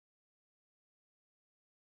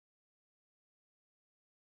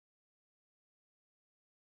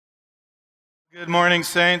Good morning,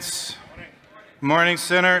 saints. Morning,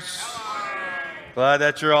 sinners. Glad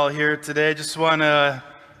that you're all here today. Just want to,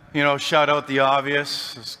 shout out the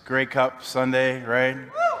obvious. It's Grey Cup Sunday, right?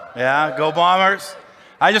 Yeah, go Bombers.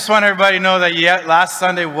 I just want everybody to know that last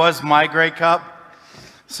Sunday was my Grey Cup.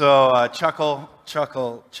 So chuckle,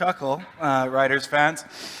 Riders fans.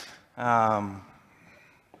 Don't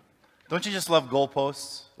you just love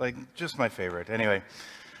goalposts? Just my favorite. Anyway.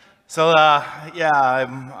 So,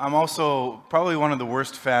 I'm also probably one of the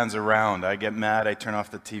worst fans around. I get mad, I turn off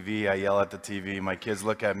the TV, I yell at the TV, my kids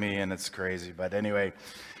look at me, and it's crazy. But anyway,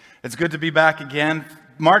 it's good to be back again.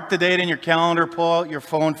 Mark the date in your calendar, pull out your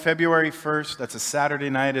phone, February 1st. That's a Saturday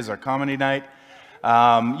night, is our comedy night.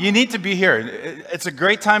 You need to be here. It's a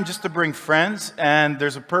great time just to bring friends, and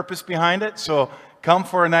there's a purpose behind it. So come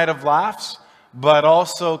for a night of laughs, but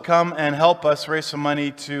also come and help us raise some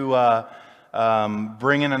money to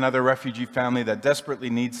bring in another refugee family that desperately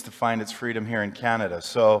needs to find its freedom here in Canada.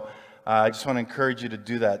 So I just want to encourage you to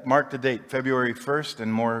do that. Mark the date, February 1st,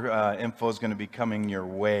 and more info is going to be coming your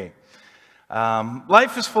way.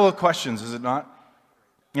 Life is full of questions, is it not?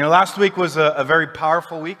 Last week was a very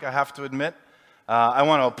powerful week, I have to admit. I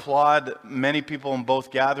want to applaud many people in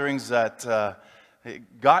both gatherings that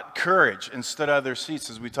got courage and stood out of their seats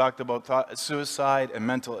as we talked about suicide and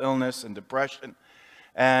mental illness and depression.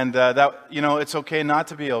 And that it's okay not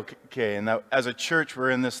to be okay, and that as a church we're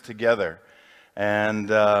in this together.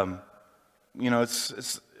 And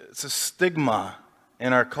it's a stigma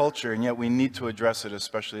in our culture, and yet we need to address it,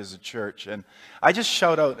 especially as a church. And I just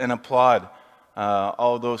shout out and applaud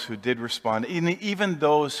all those who did respond, even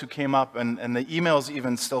those who came up, and the emails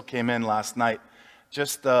even still came in last night,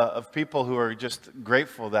 just of people who are just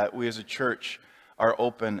grateful that we as a church are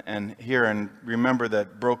open and here, and remember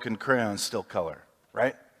that broken crayons still color.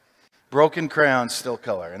 Right? Broken crayons still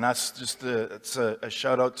color. And that's just it's a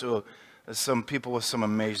shout out to some people with some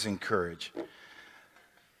amazing courage.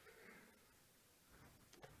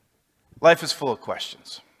 Life is full of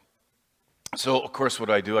questions. So, of course, what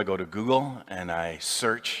do? I go to Google and I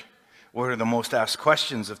search what are the most asked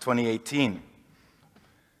questions of 2018.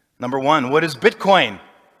 Number one, what is Bitcoin?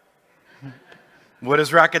 What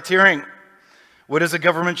is racketeering? What is a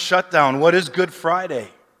government shutdown? What is Good Friday?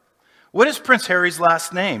 What is Prince Harry's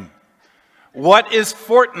last name? What is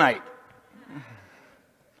Fortnite?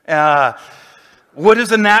 What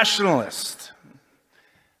is a nationalist?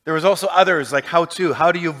 There was also others like how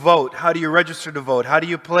do you vote? How do you register to vote? How do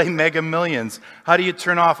you play Mega Millions? How do you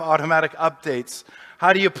turn off automatic updates?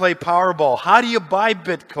 How do you play Powerball? How do you buy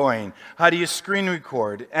Bitcoin? How do you screen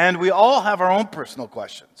record? And we all have our own personal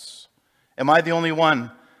questions. Am I the only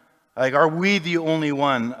one? Are we the only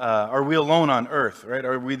one? Are we alone on earth, right?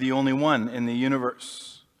 Are we the only one in the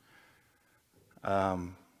universe?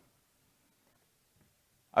 Other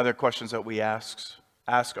questions that we ask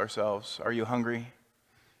ourselves. Are you hungry?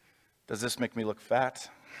 Does this make me look fat?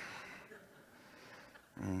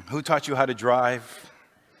 Who taught you how to drive?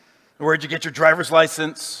 Where'd you get your driver's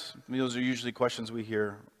license? Those are usually questions we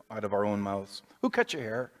hear out of our own mouths. Who cut your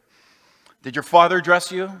hair? Did your father dress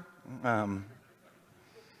you?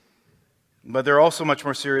 But there are also much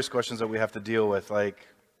more serious questions that we have to deal with, like,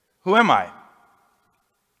 who am I?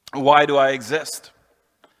 Why do I exist?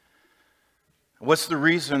 What's the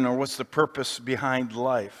reason or what's the purpose behind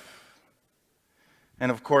life?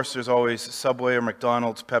 And of course, there's always Subway or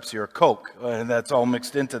McDonald's, Pepsi or Coke, and that's all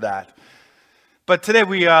mixed into that. But today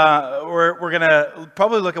we're going to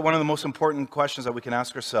probably look at one of the most important questions that we can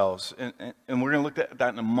ask ourselves, and we're going to look at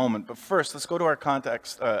that in a moment. But first, let's go to our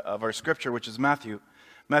context of our scripture, which is Matthew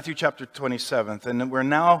chapter 27, and we're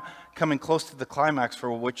now coming close to the climax for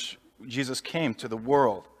which Jesus came to the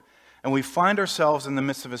world. And we find ourselves in the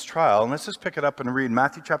midst of his trial. And let's just pick it up and read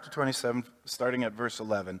Matthew chapter 27, starting at verse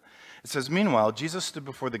 11. It says, "Meanwhile, Jesus stood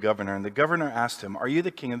before the governor, and the governor asked him, 'Are you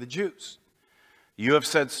the king of the Jews?' 'You have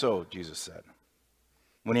said so,' Jesus said.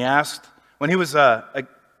 When he was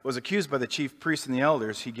accused by the chief priests and the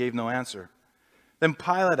elders, he gave no answer. Then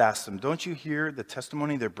Pilate asked him, 'Don't you hear the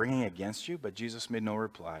testimony they're bringing against you?' But Jesus made no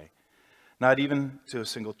reply, not even to a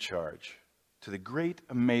single charge, to the great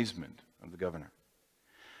amazement of the governor.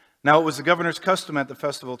 Now it was the governor's custom at the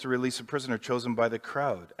festival to release a prisoner chosen by the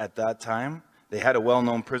crowd. At that time, they had a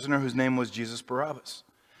well-known prisoner whose name was Jesus Barabbas.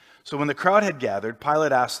 So when the crowd had gathered,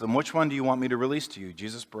 Pilate asked them, 'Which one do you want me to release to you,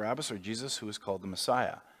 Jesus Barabbas or Jesus who is called the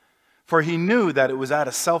Messiah?' For he knew that it was out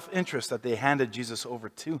of self-interest that they handed Jesus over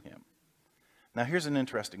to him." Now here's an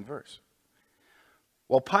interesting verse.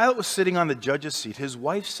 "While Pilate was sitting on the judge's seat, his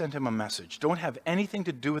wife sent him a message. 'Don't have anything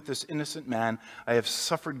to do with this innocent man. I have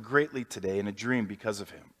suffered greatly today in a dream because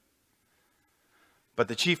of him.' But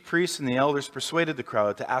the chief priests and the elders persuaded the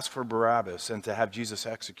crowd to ask for Barabbas and to have Jesus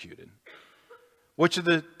executed. "Which of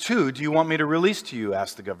the two do you want me to release to you?"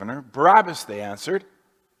 asked the governor. "Barabbas," they answered.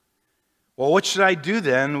 "Well, what should I do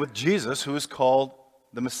then with Jesus, who is called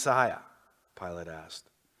the Messiah?" Pilate asked.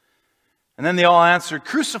 And then they all answered,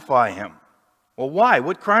 "Crucify him." "Well, why?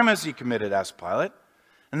 What crime has he committed?" asked Pilate.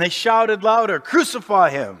 And they shouted louder, "Crucify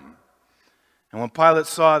him!" And when Pilate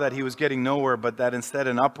saw that he was getting nowhere, but that instead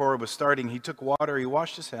an uproar was starting, he took water, he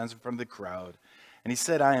washed his hands in front of the crowd, and he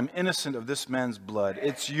said, "I am innocent of this man's blood.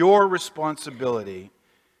 It's your responsibility."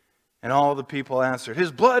 And all the people answered,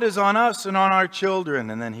 "His blood is on us and on our children."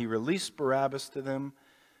 And then he released Barabbas to them,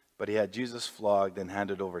 but he had Jesus flogged and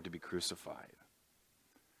handed over to be crucified.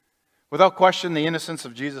 Without question, the innocence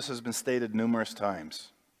of Jesus has been stated numerous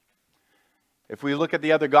times. If we look at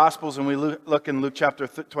the other Gospels and we look in Luke chapter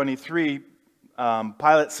 23,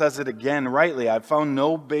 Pilate says it again rightly, "I've found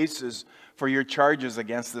no basis for your charges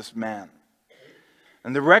against this man."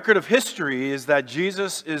 And the record of history is that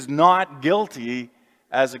Jesus is not guilty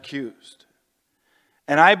as accused.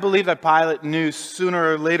 And I believe that Pilate knew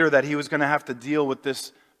sooner or later that he was going to have to deal with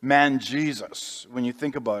this man Jesus, when you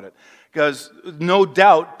think about it. Because no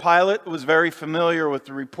doubt Pilate was very familiar with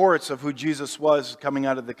the reports of who Jesus was coming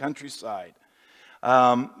out of the countryside.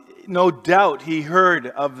 No doubt he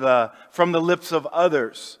heard from the lips of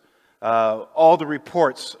others all the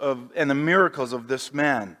reports and the miracles of this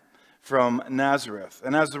man from Nazareth.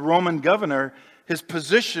 And as the Roman governor, his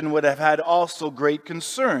position would have had also great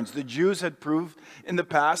concerns. The Jews had proved in the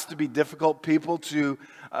past to be difficult people to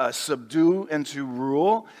subdue and to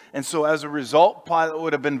rule. And so as a result, Pilate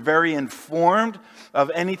would have been very informed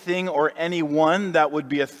of anything or anyone that would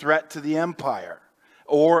be a threat to the empire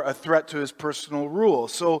or a threat to his personal rule.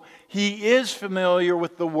 So he is familiar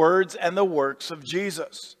with the words and the works of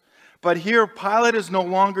Jesus. But here, Pilate is no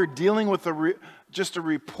longer dealing with just a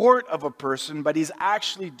report of a person, but he's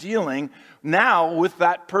actually dealing now with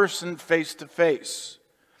that person face to face.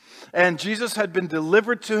 And Jesus had been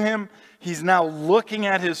delivered to him. He's now looking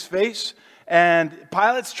at his face, and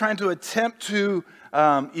Pilate's trying to attempt to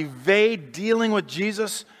evade dealing with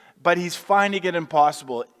Jesus, but he's finding it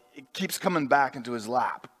impossible. It keeps coming back into his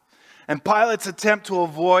lap. And Pilate's attempt to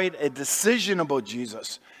avoid a decision about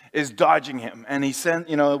Jesus is dodging him. And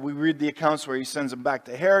we read the accounts where he sends him back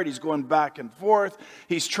to Herod. He's going back and forth.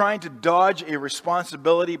 He's trying to dodge a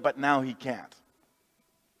responsibility, but now he can't.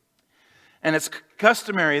 And it's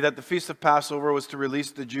customary that the Feast of Passover was to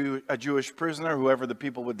release a Jewish prisoner, whoever the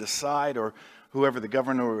people would decide or whoever the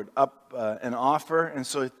governor would up and offer. And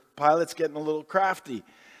so Pilate's getting a little crafty.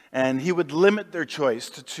 And he would limit their choice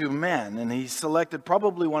to two men. And he selected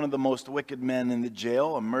probably one of the most wicked men in the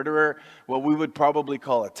jail, a murderer, what we would probably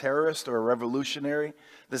call a terrorist or a revolutionary,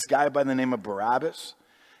 this guy by the name of Barabbas.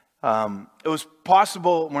 It was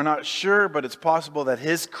possible, we're not sure, but it's possible that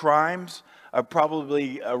his crimes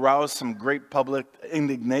probably aroused some great public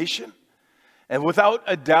indignation. And without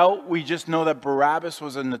a doubt, we just know that Barabbas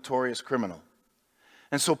was a notorious criminal.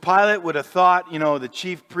 And so Pilate would have thought, the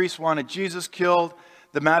chief priests wanted Jesus killed.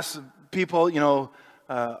 The mass of people,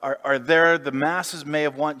 are there. The masses may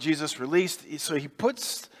have want Jesus released. So he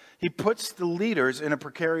puts the leaders in a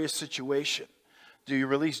precarious situation. Do you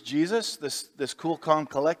release Jesus, this cool, calm,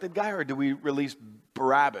 collected guy, or do we release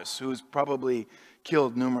Barabbas, who has probably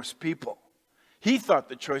killed numerous people? He thought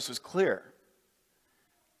the choice was clear,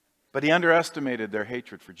 but he underestimated their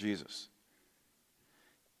hatred for Jesus.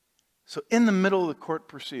 So in the middle of the court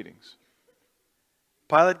proceedings,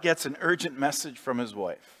 Pilate gets an urgent message from his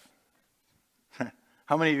wife.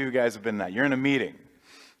 How many of you guys have been that? You're in a meeting,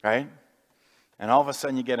 right? And all of a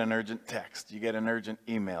sudden you get an urgent text, you get an urgent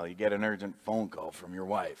email, you get an urgent phone call from your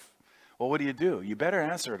wife. Well, what do? You better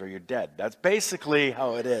answer it or you're dead. That's basically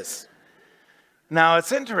how it is. Now,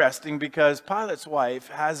 it's interesting because Pilate's wife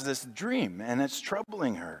has this dream and it's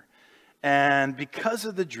troubling her. And because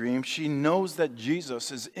of the dream, she knows that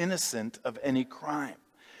Jesus is innocent of any crime.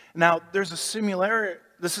 Now, this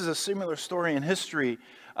is a similar story in history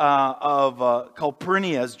of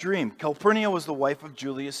Calpurnia's dream. Calpurnia was the wife of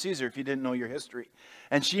Julius Caesar, if you didn't know your history.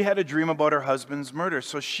 And she had a dream about her husband's murder.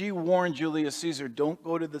 So she warned Julius Caesar, don't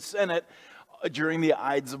go to the Senate during the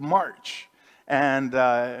Ides of March. And,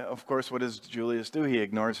 of course, what does Julius do? He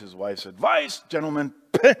ignores his wife's advice. Gentlemen,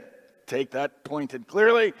 take that pointed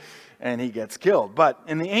clearly. And he gets killed. But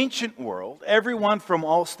in the ancient world, everyone from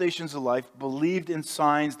all stations of life believed in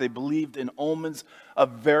signs. They believed in omens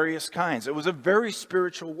of various kinds. It was a very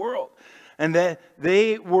spiritual world. And that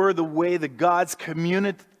they were the way the gods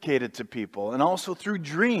communicated to people. And also through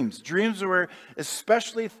dreams. Dreams were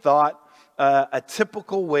especially thought a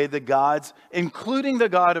typical way the gods, including the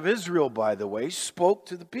God of Israel, by the way, spoke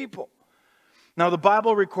to the people. Now, the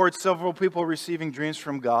Bible records several people receiving dreams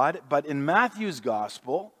from God, but in Matthew's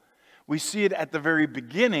gospel, we see it at the very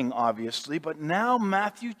beginning, obviously, but now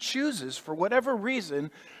Matthew chooses, for whatever reason,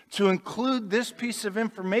 to include this piece of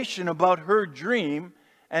information about her dream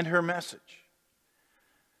and her message.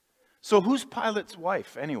 So who's Pilate's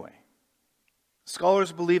wife, anyway?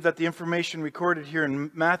 Scholars believe that the information recorded here in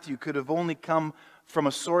Matthew could have only come from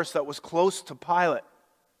a source that was close to Pilate.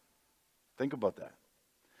 Think about that.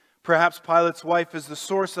 Perhaps Pilate's wife is the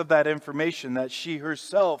source of that information that she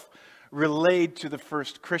herself relayed to the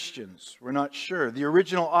first Christians. We're not sure. The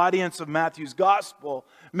original audience of Matthew's gospel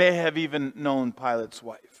may have even known Pilate's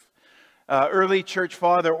wife. Early church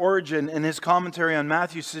father Origen, in his commentary on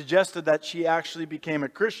Matthew, suggested that she actually became a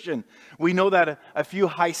Christian. We know that a few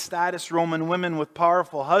high-status Roman women with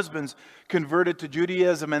powerful husbands converted to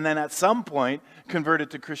Judaism and then at some point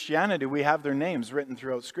converted to Christianity. We have their names written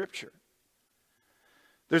throughout Scripture.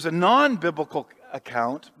 There's a non-biblical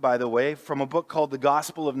account, by the way, from a book called The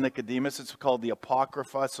Gospel of Nicodemus. It's called the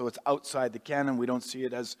Apocrypha, so it's outside the canon. We don't see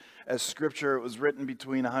it as Scripture. It was written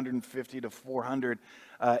between 150 to 400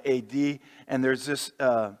 AD. And there's this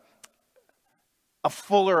a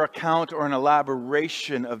fuller account or an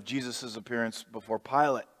elaboration of Jesus' appearance before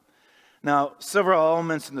Pilate. Now, several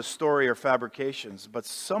elements in the story are fabrications, but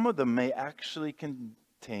some of them may actually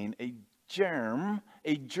contain a germ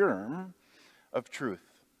of truth.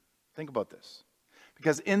 Think about this.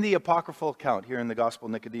 Because in the apocryphal account here in the Gospel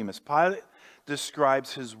of Nicodemus, Pilate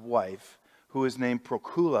describes his wife, who is named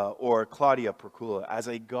Procula or Claudia Procula, as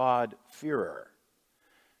a God-fearer.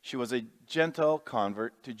 She was a Gentile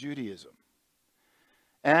convert to Judaism.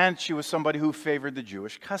 And she was somebody who favored the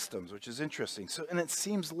Jewish customs, which is interesting. And it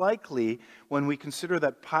seems likely when we consider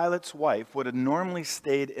that Pilate's wife would have normally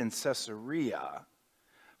stayed in Caesarea,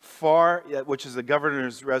 which is the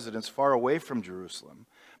governor's residence, far away from Jerusalem.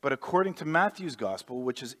 But according to Matthew's gospel,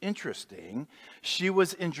 which is interesting, she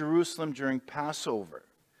was in Jerusalem during Passover,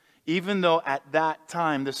 even though at that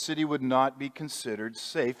time the city would not be considered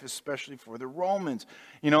safe, especially for the Romans.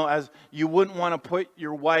 You know, as you wouldn't want to put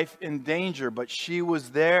your wife in danger, but she was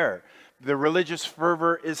there. The religious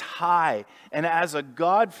fervor is high. And as a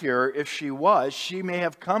God-fearer, if she was, she may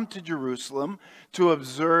have come to Jerusalem to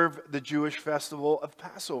observe the Jewish festival of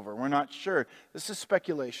Passover. We're not sure. This is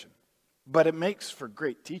speculation. But it makes for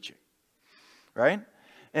great teaching, right?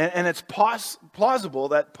 And it's plausible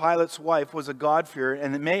that Pilate's wife was a God-fearer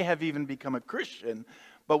and it may have even become a Christian,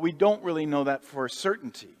 but we don't really know that for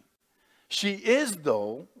certainty. She is,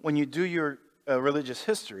 though, when you do your religious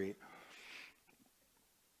history,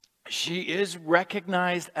 she is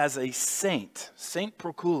recognized as a saint, Saint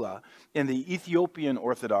Procula, in the Ethiopian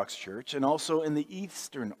Orthodox Church and also in the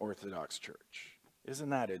Eastern Orthodox Church.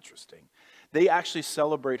 Isn't that interesting? They actually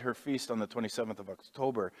celebrate her feast on the 27th of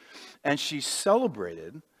October. And she's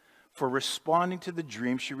celebrated for responding to the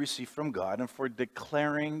dream she received from God and for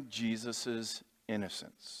declaring Jesus'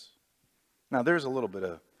 innocence. Now, there's a little bit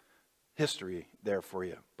of history there for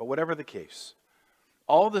you. But whatever the case,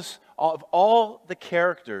 all the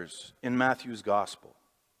characters in Matthew's gospel,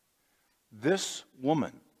 this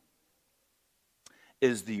woman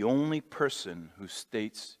is the only person who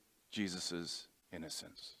states Jesus'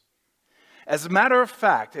 innocence. As a matter of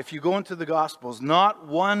fact, if you go into the Gospels, not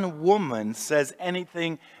one woman says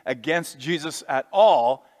anything against Jesus at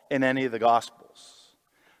all in any of the Gospels.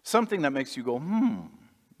 Something that makes you go,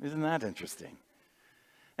 isn't that interesting?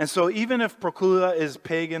 And so even if Procula is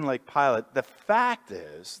pagan like Pilate, the fact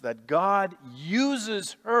is that God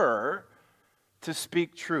uses her to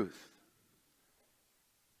speak truth.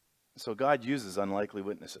 So God uses unlikely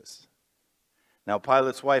witnesses. Now,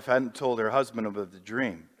 Pilate's wife hadn't told her husband about the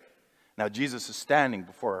dream. Now, Jesus is standing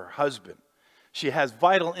before her husband. She has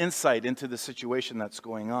vital insight into the situation that's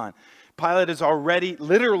going on. Pilate is already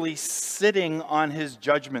literally sitting on his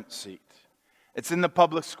judgment seat. It's in the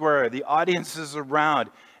public square. The audience is around,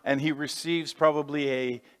 and he receives probably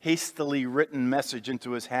a hastily written message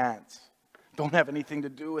into his hands. Don't have anything to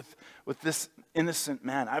do with this innocent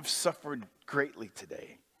man. I've suffered greatly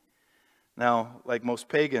today. Now, like most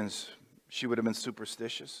pagans, she would have been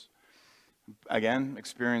superstitious. Again,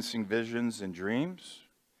 experiencing visions and dreams.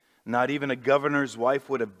 Not even a governor's wife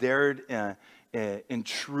would have dared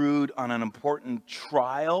intrude on an important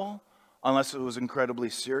trial unless it was incredibly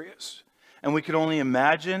serious. And we could only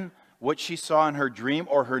imagine what she saw in her dream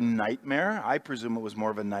or her nightmare. I presume it was more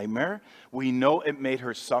of a nightmare. We know it made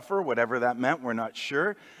her suffer, whatever that meant. We're not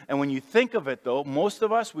sure. And when you think of it, though, most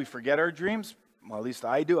of us, we forget our dreams Well, at least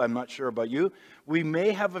I do. I'm not sure about you. We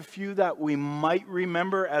may have a few that we might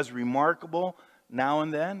remember as remarkable now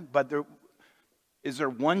and then, but is there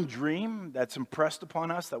one dream that's impressed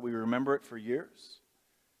upon us that we remember it for years?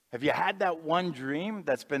 Have you had that one dream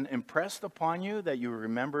that's been impressed upon you that you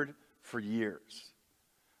remembered for years?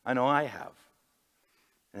 I know I have.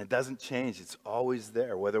 And it doesn't change. It's always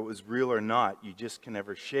there. Whether it was real or not, you just can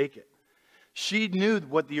never shake it. She knew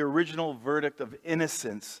what the original verdict of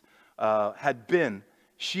innocence had been.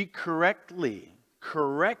 She correctly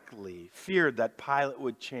feared that Pilate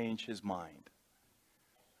would change his mind.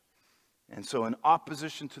 And so in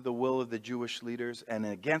opposition to the will of the Jewish leaders and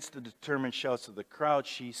against the determined shouts of the crowd,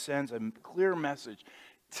 she sends a clear message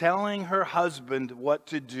telling her husband what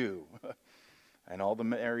to do. And all the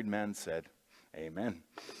married men said, amen.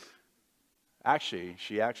 Actually,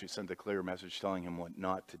 she sent a clear message telling him what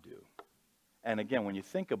not to do. And again, when you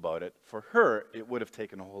think about it, for her, it would have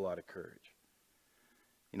taken a whole lot of courage.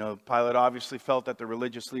 You know, Pilate obviously felt that the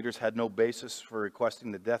religious leaders had no basis for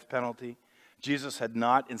requesting the death penalty. Jesus had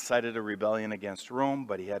not incited a rebellion against Rome,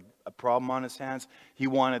 but he had a problem on his hands. He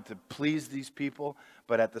wanted to please these people,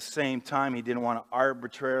 but at the same time, he didn't want to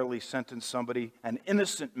arbitrarily sentence somebody, an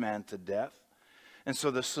innocent man, to death. And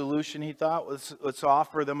so the solution, he thought, was let's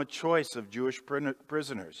offer them a choice of Jewish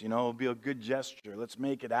prisoners. You know, it'll be a good gesture. Let's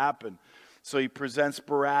make it happen. So he presents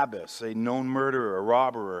Barabbas, a known murderer, a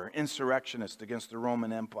robber, insurrectionist against the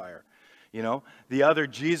Roman Empire. You know, the other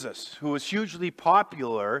Jesus, who was hugely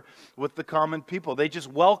popular with the common people. They just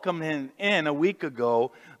welcomed him in a week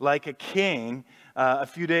ago like a king a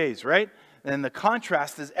few days, right? And the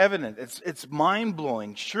contrast is evident. It's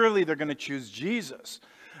mind-blowing. Surely they're going to choose Jesus.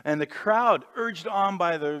 And the crowd, urged on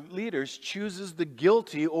by their leaders, chooses the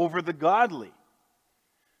guilty over the godly.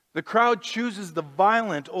 The crowd chooses the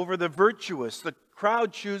violent over the virtuous. The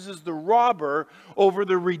crowd chooses the robber over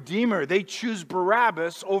the redeemer. They choose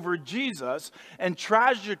Barabbas over Jesus. And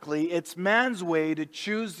tragically, it's man's way to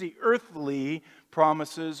choose the earthly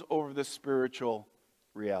promises over the spiritual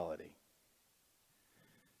reality.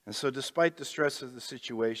 And so despite the stress of the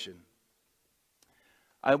situation,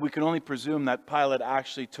 we can only presume that Pilate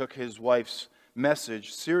actually took his wife's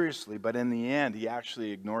message seriously, but in the end, he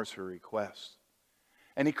actually ignores her request.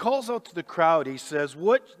 And he calls out to the crowd, he says,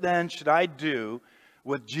 "What then should I do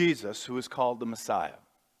with Jesus, who is called the Messiah?"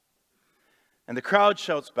 And the crowd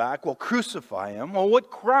shouts back, "Well, crucify him." Well,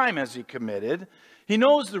 what crime has he committed? He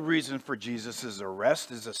knows the reason for Jesus'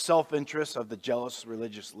 arrest is the self-interest of the jealous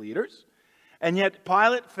religious leaders. And yet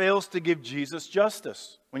Pilate fails to give Jesus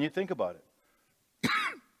justice, when you think about it.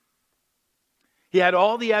 He had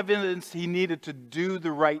all the evidence he needed to do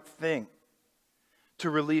the right thing, to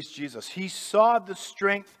release Jesus. He saw the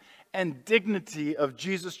strength and dignity of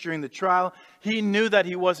Jesus during the trial. He knew that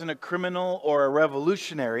he wasn't a criminal or a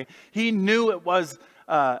revolutionary. He knew it was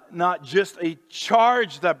not just a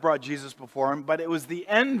charge that brought Jesus before him, but it was the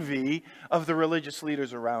envy of the religious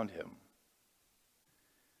leaders around him.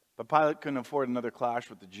 But Pilate couldn't afford another clash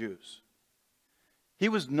with the Jews. He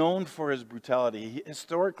was known for his brutality.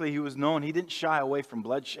 Historically, he was known. He didn't shy away from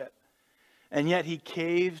bloodshed. And yet he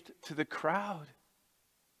caved to the crowd.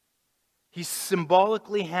 He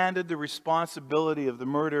symbolically handed the responsibility of the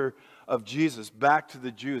murder of Jesus back to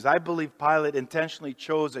the Jews. I believe Pilate intentionally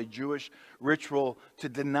chose a Jewish ritual to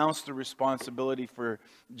denounce the responsibility for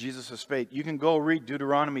Jesus' fate. You can go read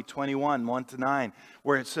Deuteronomy 21, 1-9,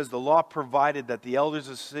 where it says the law provided that the elders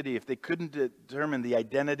of the city, if they couldn't determine the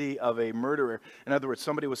identity of a murderer, in other words,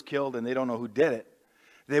 somebody was killed and they don't know who did it,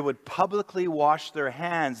 they would publicly wash their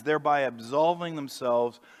hands, thereby absolving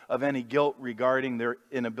themselves of any guilt regarding their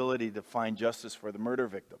inability to find justice for the murder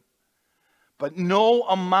victim. But no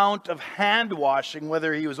amount of hand washing,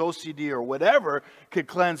 whether he was OCD or whatever, could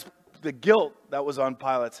cleanse the guilt that was on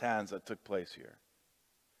Pilate's hands that took place here.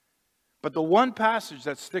 But the one passage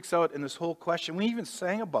that sticks out in this whole question, we even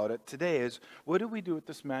sang about it today, is what do we do with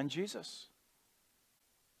this man Jesus?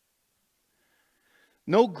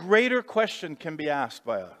 No greater question can be asked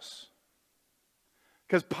by us.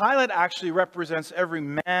 Because Pilate actually represents every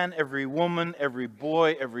man, every woman, every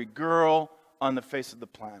boy, every girl on the face of the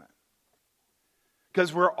planet.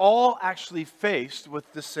 Because we're all actually faced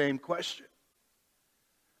with the same question.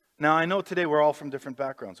 Now, I know today we're all from different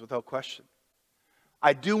backgrounds, without question.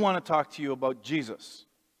 I do want to talk to you about Jesus.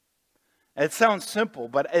 It sounds simple,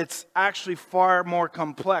 but it's actually far more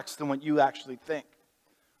complex than what you actually think.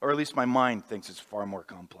 Or at least my mind thinks it's far more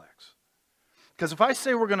complex. Because if I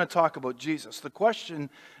say we're going to talk about Jesus, the question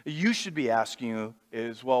you should be asking you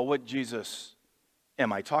is, well, what Jesus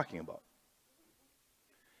am I talking about?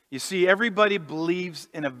 You see, everybody believes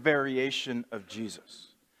in a variation of Jesus,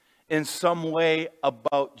 in some way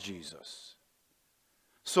about Jesus.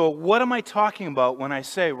 So what am I talking about when I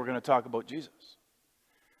say we're going to talk about Jesus?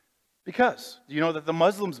 Because do you know that the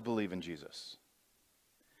Muslims believe in Jesus?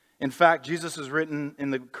 In fact, Jesus is written in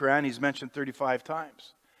the Quran, he's mentioned 35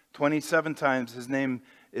 times. 27 times his name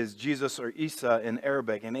is Jesus or Isa in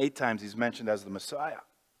Arabic, and 8 times he's mentioned as the Messiah.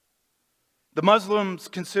 The Muslims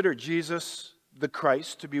consider Jesus, the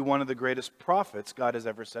Christ, to be one of the greatest prophets God has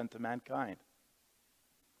ever sent to mankind.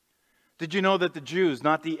 Did you know that the Jews,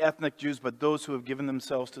 not the ethnic Jews, but those who have given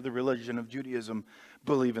themselves to the religion of Judaism,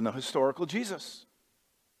 believe in the historical Jesus?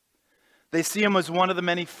 They see him as one of the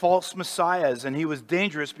many false messiahs, and he was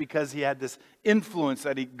dangerous because he had this influence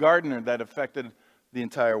that he garnered that affected the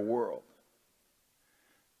entire world.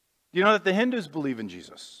 Do you know that the Hindus believe in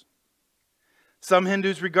Jesus? Some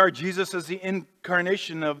Hindus regard Jesus as the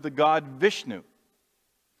incarnation of the god Vishnu.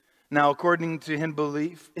 Now, according to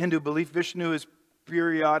Hindu belief, Vishnu is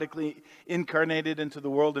periodically incarnated into the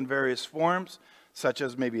world in various forms, such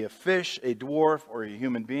as maybe a fish, a dwarf, or a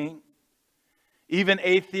human being. Even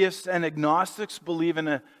atheists and agnostics believe in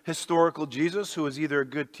a historical Jesus who is either a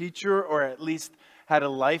good teacher or at least had a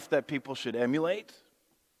life that people should emulate.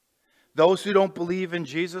 Those who don't believe in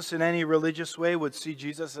Jesus in any religious way would see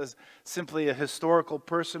Jesus as simply a historical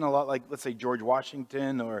person, a lot like, let's say, George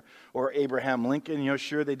Washington or Abraham Lincoln. You know,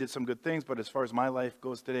 sure, they did some good things, but as far as my life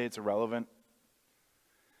goes today, it's irrelevant.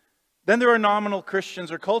 Then there are nominal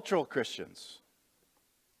Christians or cultural Christians.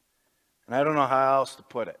 And I don't know how else to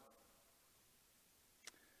put it.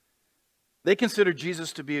 They consider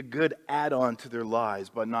Jesus to be a good add-on to their lives,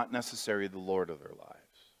 but not necessarily the Lord of their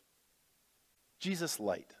lives. Jesus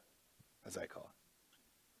light, as I call it.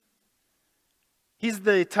 He's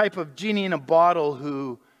the type of genie in a bottle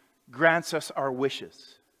who grants us our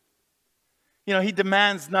wishes. You know, he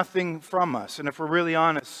demands nothing from us. And if we're really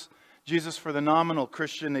honest, Jesus, for the nominal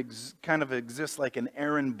Christian, kind of exists like an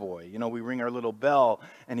errand boy. You know, we ring our little bell,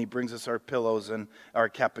 and he brings us our pillows and our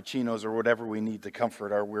cappuccinos or whatever we need to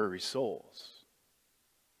comfort our weary souls.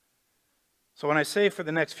 So when I say for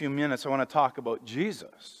the next few minutes I want to talk about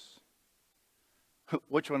Jesus,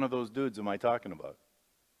 which one of those dudes am I talking about?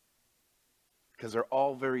 Because they're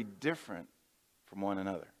all very different from one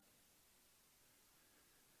another.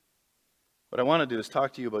 What I want to do is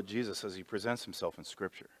talk to you about Jesus as he presents himself in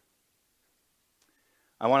Scripture.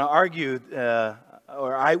 I want to argue,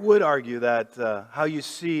 or I would argue that how you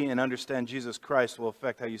see and understand Jesus Christ will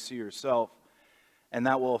affect how you see yourself, and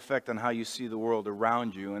that will affect on how you see the world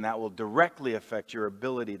around you, and that will directly affect your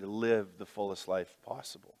ability to live the fullest life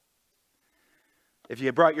possible. If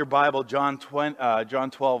you brought your Bible, John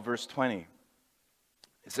 12, verse 20,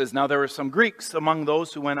 it says, "Now there were some Greeks among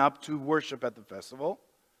those who went up to worship at the festival.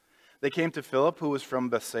 They came to Philip, who was from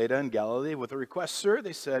Bethsaida in Galilee, with a request. 'Sir,'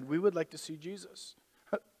 they said, 'we would like to see Jesus.'"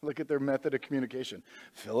 Look at their method of communication.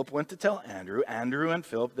 Philip went to tell Andrew. Andrew and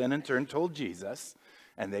Philip then in turn told Jesus.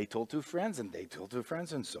 And they told 2 friends, and they told 2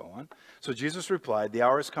 friends, and so on. So Jesus replied, "The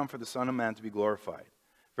hour has come for the Son of Man to be glorified.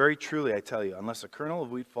 Very truly, I tell you, unless a kernel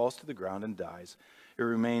of wheat falls to the ground and dies, it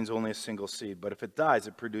remains only a single seed. But if it dies,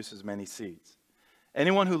 it produces many seeds.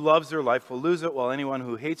 Anyone who loves their life will lose it, while anyone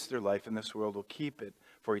who hates their life in this world will keep it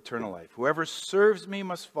for eternal life. Whoever serves me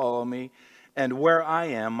must follow me, and where I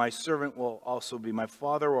am, my servant will also be. My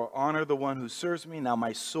Father will honor the one who serves me. Now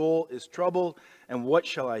my soul is troubled, and what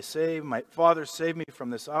shall I say? My Father, save me from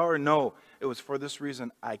this hour? No, it was for this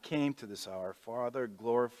reason I came to this hour. Father,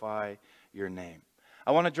 glorify your name."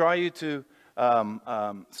 I want to draw you to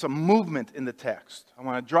some movement in the text. I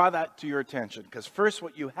want to draw that to your attention, because first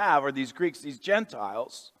what you have are these Greeks, these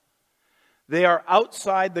Gentiles. They are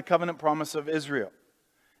outside the covenant promise of Israel.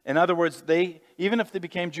 In other words, even if they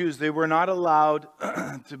became Jews, they were not allowed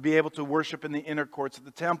to be able to worship in the inner courts of the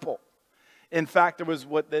temple. In fact, there was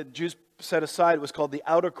what the Jews set aside. It was called the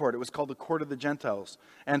outer court. It was called the court of the Gentiles,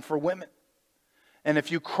 and for women. And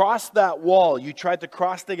if you crossed that wall, you tried to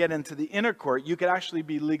cross to get into the inner court, you could actually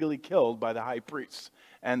be legally killed by the high priests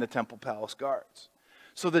and the temple palace guards.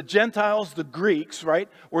 So the Gentiles, the Greeks, right,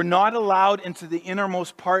 were not allowed into the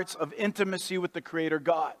innermost parts of intimacy with the Creator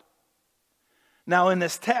God. Now in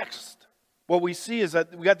this text, what we see is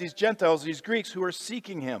that we got these Gentiles, these Greeks, who are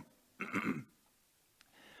seeking him.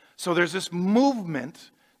 So there's this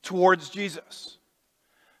movement towards Jesus.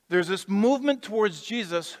 There's this movement towards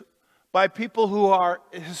Jesus by people who are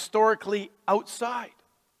historically outside.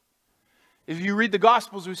 If you read the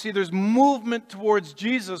Gospels, we see there's movement towards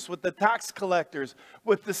Jesus with the tax collectors,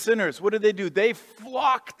 with the sinners. What do? They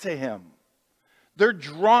flock to him. They're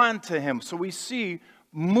drawn to him. So we see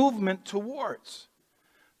movement towards.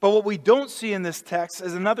 But what we don't see in this text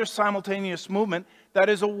is another simultaneous movement that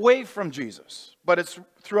is away from Jesus. But it's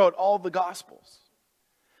throughout all the Gospels.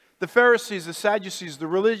 The Pharisees, the Sadducees, the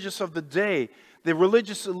religious of the day, the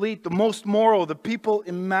religious elite, the most moral, the people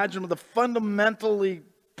imaginable, the fundamentally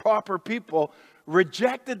proper people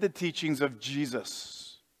rejected the teachings of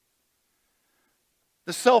Jesus.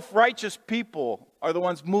 The self-righteous people are the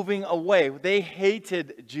ones moving away. They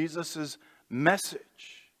hated Jesus'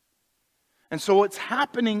 message. And so what's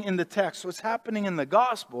happening in the text, what's happening in the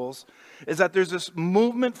Gospels, is that there's this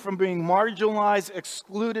movement from being marginalized,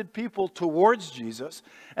 excluded people towards Jesus.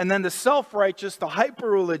 And then the self-righteous, the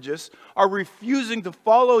hyper-religious, are refusing to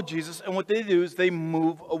follow Jesus. And what they do is they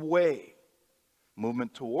move away.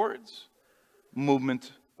 Movement towards,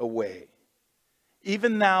 movement away.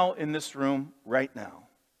 Even now in this room, right now,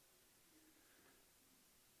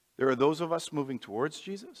 there are those of us moving towards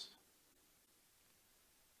Jesus.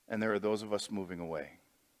 And there are those of us moving away.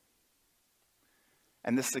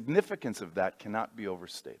 And the significance of that cannot be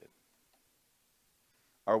overstated.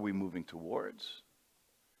 Are we moving towards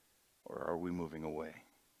or are we moving away?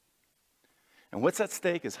 And what's at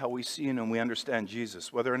stake is how we see and we understand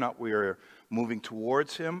Jesus, whether or not we are moving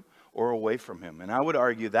towards him or away from him. And I would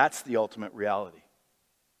argue that's the ultimate reality.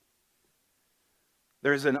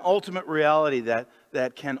 There's an ultimate reality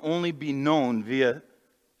that can only be known via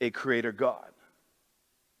a creator God.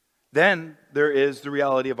 Then there is the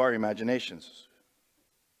reality of our imaginations.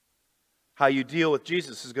 How you deal with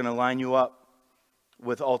Jesus is going to line you up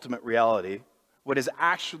with ultimate reality, what is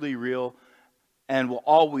actually real and will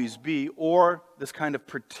always be, or this kind of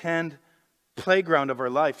pretend playground of our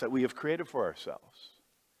life that we have created for ourselves,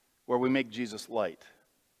 where we make Jesus light.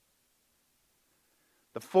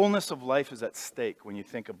 The fullness of life is at stake when you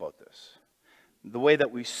think about this. The way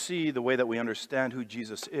that we see, the way that we understand who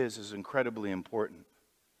Jesus is incredibly important.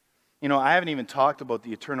 You know, I haven't even talked about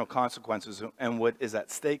the eternal consequences and what is at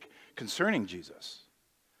stake concerning Jesus.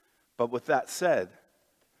 But with that said,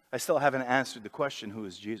 I still haven't answered the question, who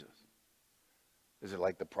is Jesus? Is it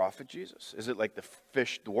like the prophet Jesus? Is it like the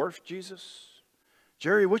fish dwarf Jesus?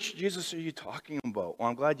 Jerry, which Jesus are you talking about? Well,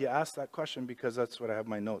 I'm glad you asked that question because that's what I have in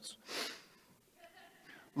my notes.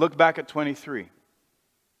 Look back at 23.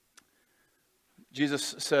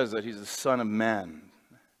 Jesus says that he's the Son of Man.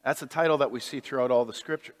 That's a title that we see throughout all the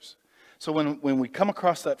scriptures. So when we come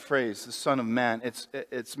across that phrase, the Son of Man,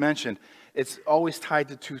 it's mentioned, it's always tied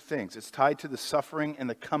to two things. It's tied to the suffering and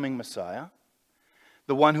the coming Messiah,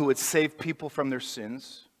 the one who would save people from their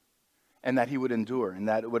sins, and that he would endure, and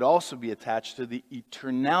that it would also be attached to the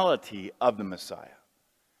eternality of the Messiah.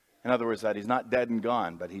 In other words, that he's not dead and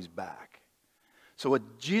gone, but he's back. So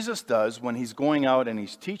what Jesus does when he's going out and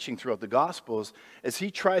he's teaching throughout the Gospels is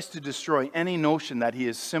he tries to destroy any notion that he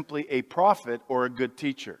is simply a prophet or a good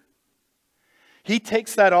teacher. He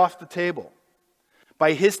takes that off the table.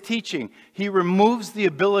 By his teaching, he removes the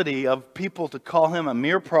ability of people to call him a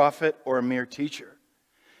mere prophet or a mere teacher.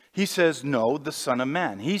 He says, no, the Son of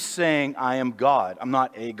Man. He's saying, I am God. I'm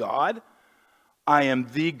not a God. I am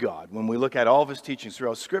the God. When we look at all of his teachings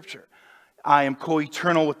throughout Scripture, I am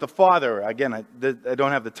co-eternal with the Father. Again, I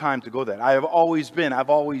don't have the time to go there. I have always been. I've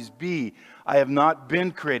always be. I have not been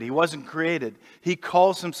created. He wasn't created. He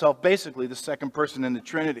calls himself basically the second person in the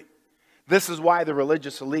Trinity. This is why the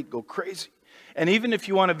religious elite go crazy. And even if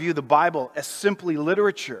you want to view the Bible as simply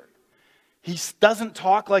literature, he doesn't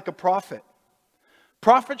talk like a prophet.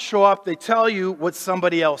 Prophets show up, they tell you what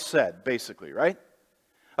somebody else said, basically, right?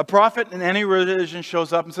 A prophet in any religion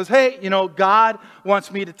shows up and says, hey, you know, God wants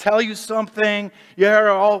me to tell you something. You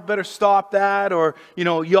all better stop that, or, you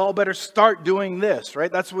know, you all better start doing this,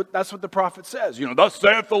 right? That's what the prophet says. You know, thus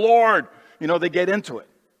saith the Lord. You know, they get into it.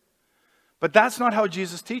 But that's not how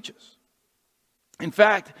Jesus teaches. In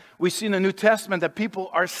fact, we see in the New Testament that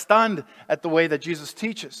people are stunned at the way that Jesus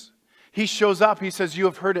teaches. He shows up, he says, you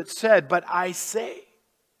have heard it said, but I say.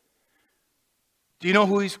 Do you know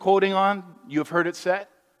who he's quoting on? You have heard it said?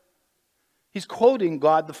 He's quoting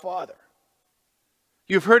God the Father.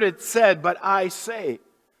 You've heard it said, but I say.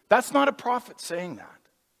 That's not a prophet saying that.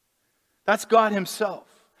 That's God himself.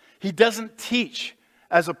 He doesn't teach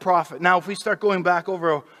as a prophet. Now, if we start going back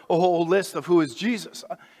over a whole list of who is Jesus,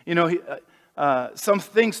 you know, some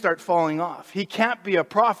things start falling off. He can't be a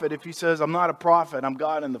prophet if he says, I'm not a prophet, I'm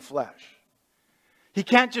God in the flesh. He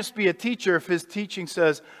can't just be a teacher if his teaching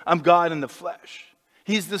says, I'm God in the flesh.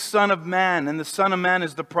 He's the Son of Man, and the Son of Man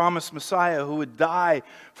is the promised Messiah who would die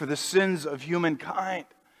for the sins of humankind.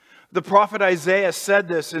 The prophet Isaiah said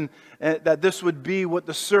this, and that this would be what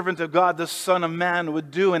the servant of God, the Son of Man, would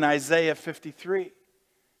do in Isaiah 53.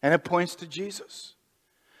 And it points to Jesus.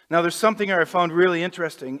 Now, there's something I found really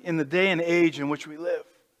interesting in the day and age in which we live.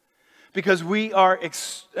 Because we are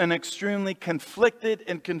an extremely conflicted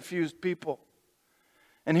and confused people.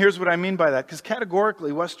 And here's what I mean by that, because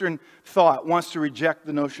categorically, Western thought wants to reject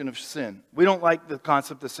the notion of sin. We don't like the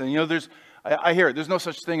concept of sin. You know, I hear it, there's no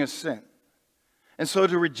such thing as sin. And so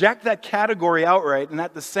to reject that category outright and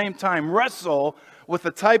at the same time wrestle with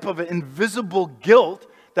a type of invisible guilt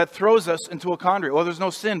that throws us into a quandary. Well, there's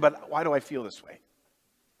no sin, but why do I feel this way?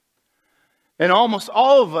 And almost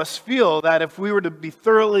all of us feel that if we were to be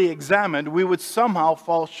thoroughly examined, we would somehow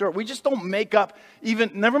fall short. We just don't make up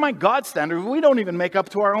even, never mind God's standards, we don't even make up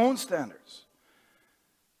to our own standards.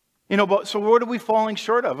 You know, but so what are we falling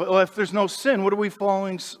short of? Well, if there's no sin, what are we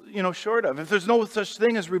falling, short of? If there's no such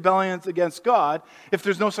thing as rebellion against God, if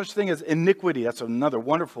there's no such thing as iniquity, that's another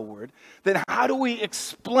wonderful word, then how do we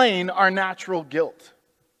explain our natural guilt?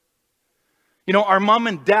 You know, our mom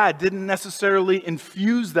and dad didn't necessarily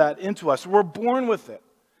infuse that into us. We're born with it.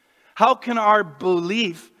 How can our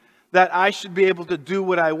belief that I should be able to do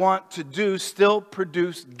what I want to do still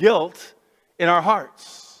produce guilt in our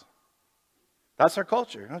hearts? That's our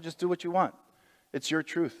culture. Just do what you want. It's your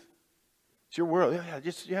truth. It's your world.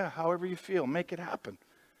 However you feel, make it happen.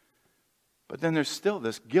 But then there's still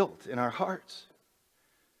this guilt in our hearts.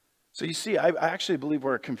 So you see, I actually believe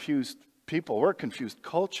we're a confused people. We're a confused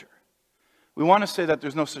culture. We want to say that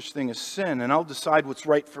there's no such thing as sin, and I'll decide what's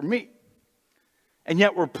right for me. And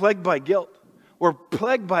yet we're plagued by guilt. We're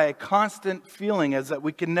plagued by a constant feeling as that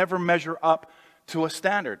we can never measure up to a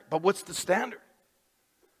standard. But what's the standard?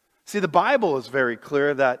 See, the Bible is very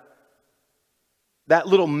clear that that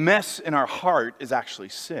little mess in our heart is actually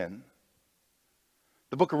sin.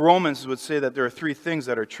 The book of Romans would say that there are 3 things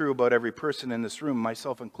that are true about every person in this room,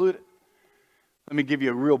 myself included. Let me give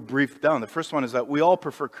you a real brief down. The first one is that we all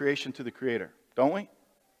prefer creation to the Creator, don't we?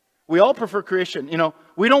 We all prefer creation. You know,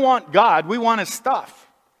 we don't want God, we want His stuff.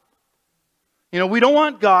 You know, we don't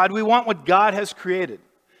want God, we want what God has created.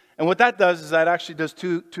 And what that does is that actually does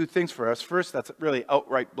two things for us. First, that's really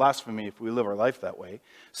outright blasphemy if we live our life that way.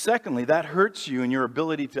 Secondly, that hurts you in your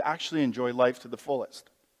ability to actually enjoy life to the fullest.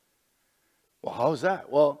 Well, how is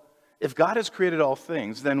that? Well, if God has created all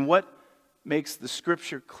things, then what makes the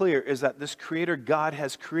Scripture clear is that this Creator God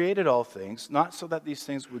has created all things, not so that these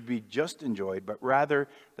things would be just enjoyed, but rather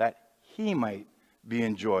that He might be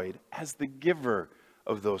enjoyed as the giver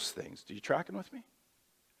of those things. Are you tracking with me?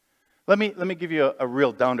 Let me give you a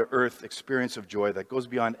real down-to-earth experience of joy that goes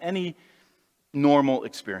beyond any normal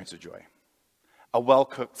experience of joy. A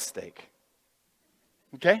well-cooked steak.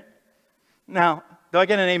 Okay? Now, do I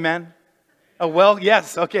get an amen?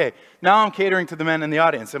 Yes, okay. Now I'm catering to the men in the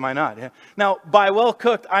audience, am I not? Yeah. Now, by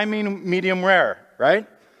well-cooked, I mean medium rare, right?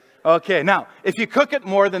 Okay, now, if you cook it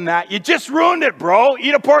more than that, you just ruined it, bro.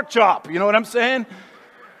 Eat a pork chop, you know what I'm saying?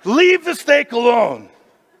 Leave the steak alone.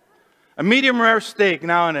 A medium rare steak.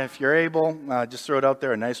 Now, and if you're able, just throw it out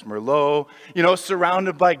there, a nice Merlot,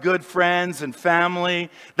 surrounded by good friends and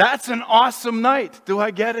family. That's an awesome night. Do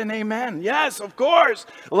I get an amen? Yes, of course.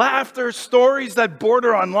 Laughter, stories that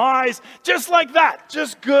border on lies, just like that.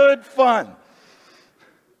 Just good fun.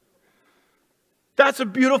 That's a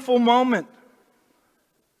beautiful moment.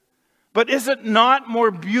 But is it not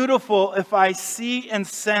more beautiful if I see and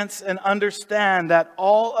sense and understand that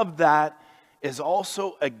all of that is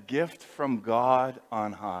also a gift from God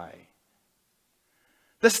on high?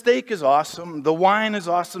 The steak is awesome. The wine is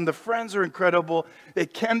awesome. The friends are incredible.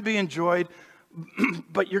 It can be enjoyed.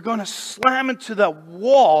 But you're going to slam into the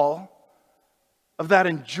wall of that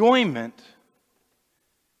enjoyment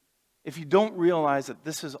if you don't realize that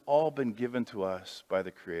this has all been given to us by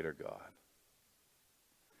the Creator God.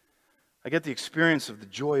 I get the experience of the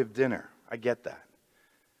joy of dinner. I get that.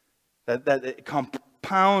 That it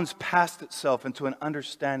compounds past itself into an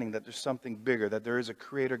understanding that there's something bigger, that there is a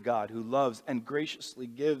Creator God who loves and graciously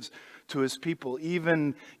gives to His people,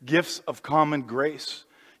 even gifts of common grace.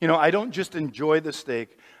 I don't just enjoy the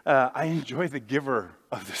steak, I enjoy the giver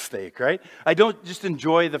of the steak, right? I don't just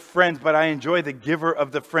enjoy the friends, but I enjoy the giver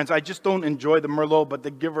of the friends. I just don't enjoy the Merlot, but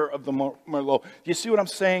the giver of the Merlot. Do you see what I'm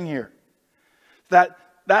saying here?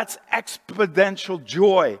 That's exponential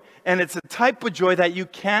joy. And it's a type of joy that you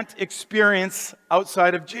can't experience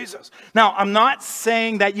outside of Jesus. Now, I'm not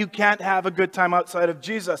saying that you can't have a good time outside of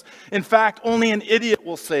Jesus. In fact, only an idiot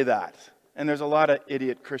will say that. And there's a lot of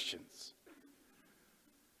idiot Christians.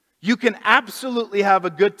 You can absolutely have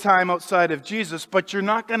a good time outside of Jesus, but you're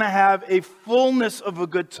not going to have a fullness of a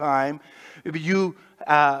good time. You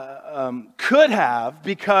could have,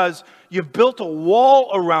 because you've built a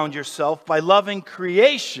wall around yourself by loving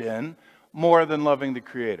creation more than loving the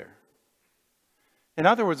Creator. In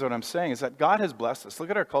other words, what I'm saying is that God has blessed us. Look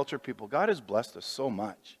at our culture, people. God has blessed us so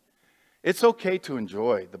much. It's okay to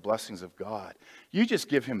enjoy the blessings of God. You just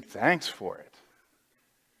give Him thanks for it.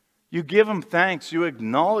 You give him thanks. You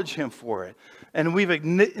acknowledge him for it. And we've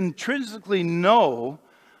intrinsically know,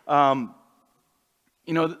 that,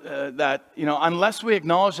 unless we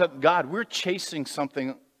acknowledge that God, we're chasing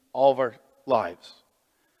something all of our lives.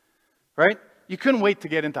 Right? You couldn't wait to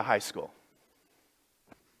get into high school.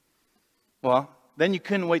 Well, then you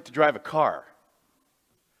couldn't wait to drive a car.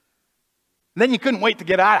 Then you couldn't wait to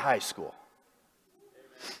get out of high school.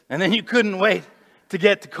 And then you couldn't wait to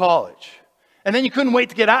get to college. And then you couldn't wait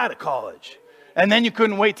to get out of college. And then you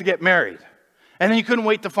couldn't wait to get married. And then you couldn't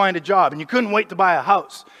wait to find a job. And you couldn't wait to buy a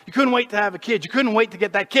house. You couldn't wait to have a kid. You couldn't wait to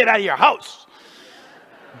get that kid out of your house.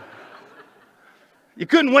 You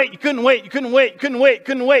couldn't wait.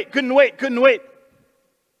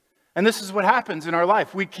 And this is what happens in our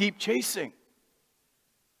life. We keep chasing.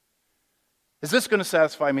 Is this going to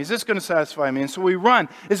satisfy me? Is this going to satisfy me? And so we run.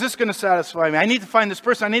 Is this going to satisfy me? I need to find this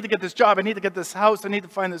person. I need to get this job. I need to get this house. I need to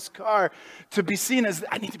find this car to be seen as,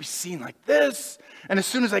 I need to be seen like this. And as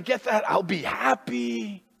soon as I get that, I'll be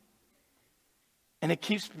happy. And it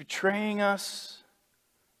keeps betraying us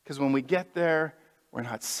because when we get there, we're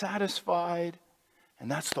not satisfied. And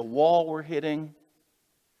that's the wall we're hitting.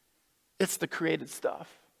 It's the created stuff.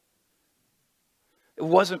 It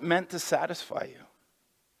wasn't meant to satisfy you.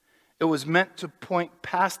 It was meant to point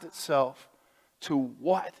past itself to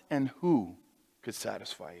what and who could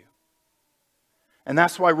satisfy you. And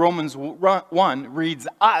that's why Romans 1 reads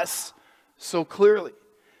us so clearly.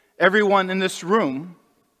 Everyone in this room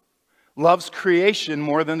loves creation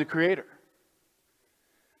more than the Creator.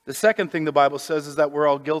 The second thing the Bible says is that we're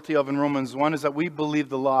all guilty of in Romans 1 is that we believe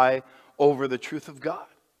the lie over the truth of God.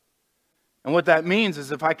 And what that means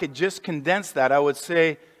is if I could just condense that, I would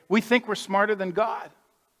say we think we're smarter than God.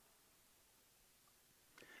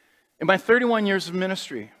 In my 31 years of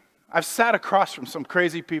ministry, I've sat across from some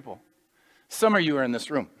crazy people. Some of you are in this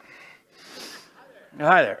room.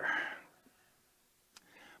 Hi there.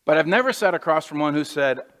 But I've never sat across from one who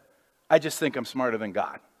said, I just think I'm smarter than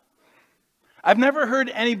God. I've never heard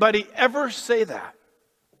anybody ever say that.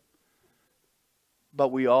 But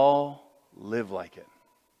we all live like it.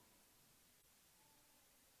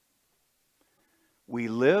 We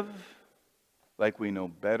live like we know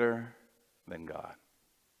better than God.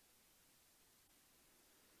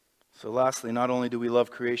 So lastly, not only do we love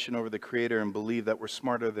creation over the Creator and believe that we're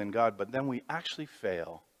smarter than God, but then we actually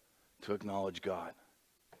fail to acknowledge God.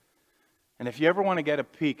 And if you ever want to get a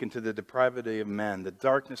peek into the depravity of man, the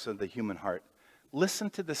darkness of the human heart, listen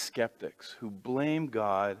to the skeptics who blame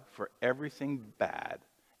God for everything bad,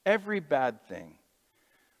 every bad thing,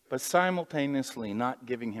 but simultaneously not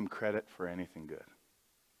giving him credit for anything good.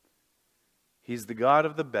 He's the God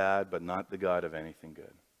of the bad, but not the God of anything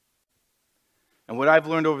good. And what I've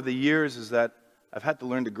learned over the years is that I've had to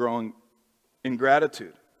learn to grow in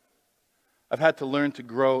gratitude. I've had to learn to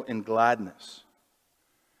grow in gladness.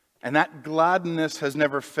 And that gladness has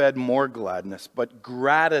never fed more gladness, but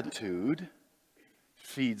gratitude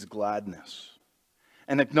feeds gladness.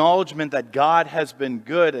 An acknowledgement that God has been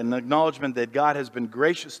good, an acknowledgement that God has been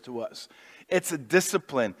gracious to us. It's a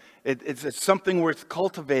discipline. It's something worth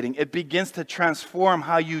cultivating. It begins to transform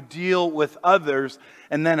how you deal with others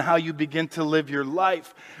and then how you begin to live your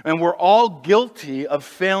life. And we're all guilty of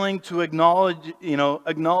failing to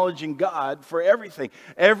acknowledging God for everything.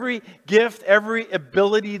 Every gift, every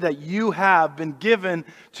ability that you have been given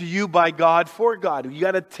to you by God for God. You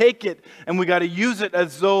got to take it and we got to use it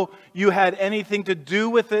as though you had anything to do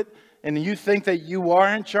with it. And you think that you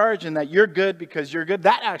are in charge and that you're good because you're good,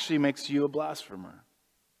 that actually makes you a blasphemer.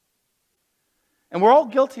 And we're all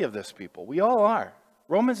guilty of this, people. We all are.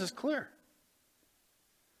 Romans is clear.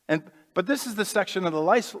 But this is the section of the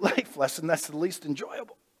life lesson that's the least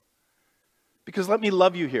enjoyable. Because let me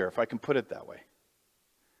love you here, if I can put it that way.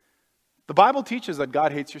 The Bible teaches that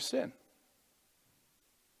God hates your sin.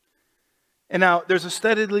 And now, there's a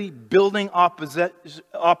steadily building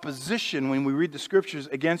opposition when we read the scriptures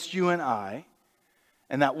against you and I,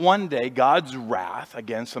 and that one day God's wrath,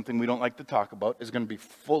 again, something we don't like to talk about, is going to be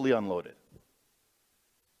fully unloaded.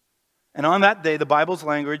 And on that day, the Bible's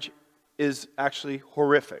language is actually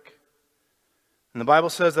horrific. And the Bible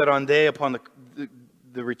says that on day upon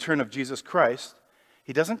the return of Jesus Christ,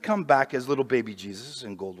 he doesn't come back as little baby Jesus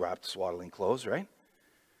in gold-wrapped swaddling clothes, right?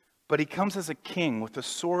 But he comes as a king with a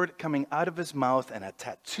sword coming out of his mouth and a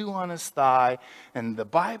tattoo on his thigh. And the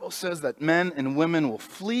Bible says that men and women will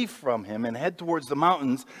flee from him and head towards the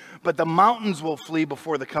mountains, but the mountains will flee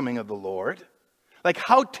before the coming of the Lord. Like,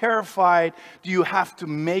 how terrified do you have to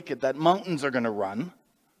make it that mountains are going to run?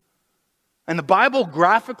 And the Bible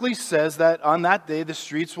graphically says that on that day the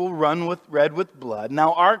streets will run red with blood.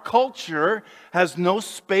 Now, our culture has no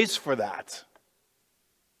space for that.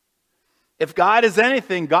 If God is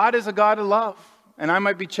anything, God is a God of love. And I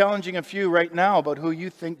might be challenging a few right now about who you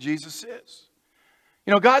think Jesus is.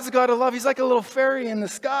 You know, God's a God of love. He's like a little fairy in the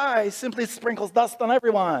sky. He simply sprinkles dust on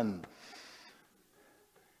everyone.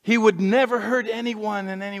 He would never hurt anyone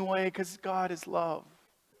in any way because God is love.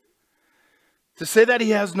 To say that he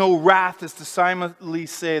has no wrath is to simultaneously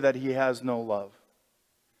say that he has no love.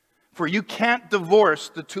 For you can't divorce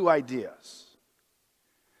the two ideas.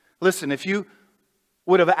 Listen, if you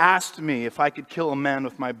would have asked me if I could kill a man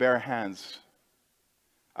with my bare hands,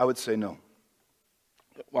 I would say no.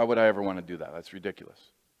 Why would I ever want to do that? That's ridiculous.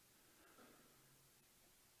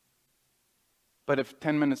 But if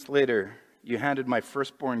 10 minutes later you handed my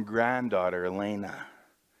firstborn granddaughter, Elena,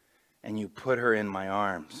 and you put her in my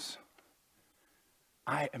arms,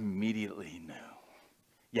 I immediately knew,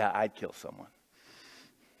 yeah, I'd kill someone.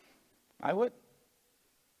 I would.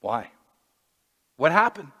 Why? What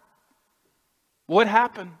happened? What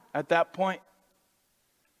happened at that point?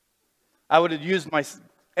 I would have used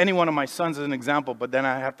any one of my sons as an example, but then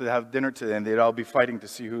I have to have dinner today, and they'd all be fighting to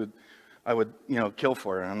see who I would, kill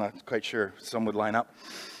for, and I'm not quite sure some would line up.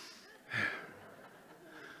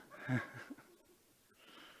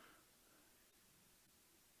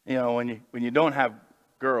 When you don't have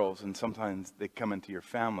girls, and sometimes they come into your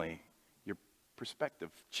family, your perspective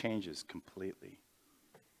changes completely.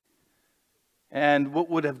 And what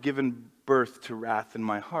would have given birth to wrath in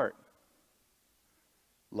my heart?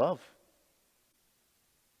 Love.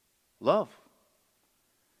 Love.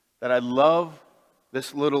 That I love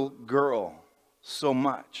this little girl so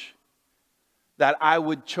much that I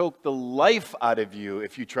would choke the life out of you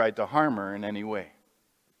if you tried to harm her in any way.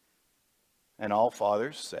 And all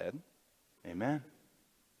fathers said, amen.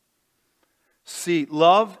 See,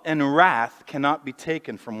 love and wrath cannot be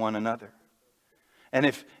taken from one another. And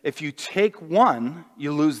if you take one,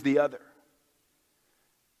 you lose the other.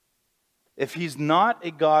 If he's not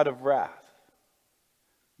a God of wrath,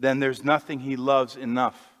 then there's nothing he loves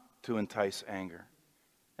enough to entice anger.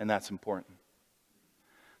 And that's important.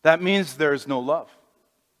 That means there is no love.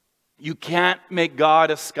 You can't make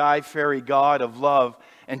God a sky fairy God of love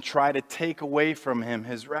and try to take away from him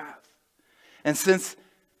his wrath. And since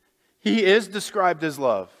he is described as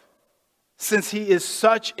love, since he is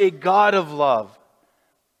such a God of love,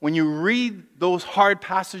 when you read those hard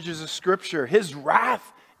passages of Scripture, his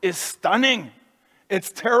wrath is stunning.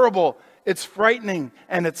 It's terrible. It's frightening.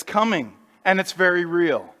 And it's coming. And it's very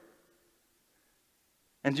real.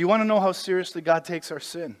 And do you want to know how seriously God takes our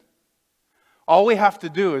sin? All we have to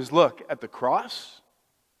do is look at the cross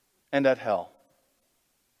and at hell.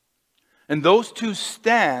 And those two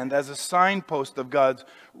stand as a signpost of God's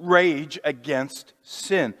rage against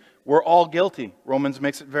sin. We're all guilty. Romans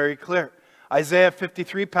makes it very clear. Isaiah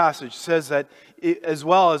 53 passage says that, as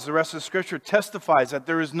well as the rest of the Scripture, testifies that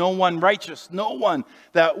there is no one righteous, no one,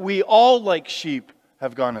 that we all like sheep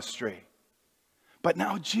have gone astray. But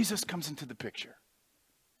now Jesus comes into the picture.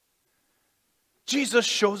 Jesus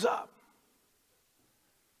shows up.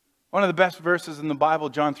 One of the best verses in the Bible,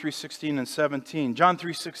 John 3:16 and 17. John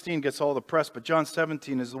 3:16 gets all the press, but John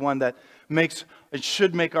 17 is the one that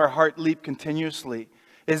should make our heart leap continuously.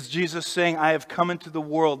 Is Jesus saying, I have come into the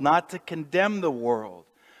world not to condemn the world,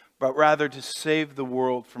 but rather to save the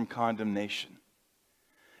world from condemnation.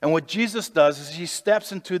 And what Jesus does is he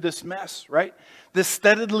steps into this mess, right? This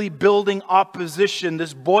steadily building opposition,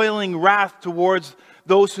 this boiling wrath towards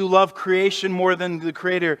those who love creation more than the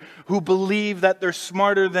Creator, who believe that they're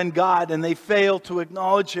smarter than God and they fail to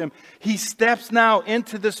acknowledge him. He steps now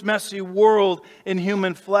into this messy world in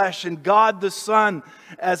human flesh, and God the Son,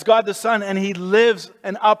 and he lives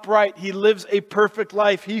an upright, he lives a perfect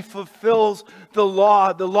life. He fulfills the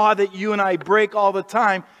law that you and I break all the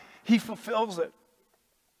time. He fulfills it.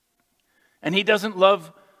 And he doesn't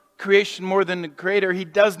love creation more than the Creator. He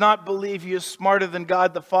does not believe he is smarter than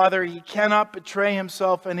God the Father. He cannot betray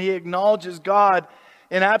himself, and he acknowledges God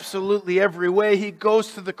in absolutely every way. He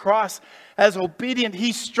goes to the cross as obedient.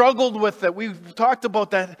 He struggled with it. We've talked about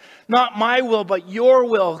that. Not my will, but your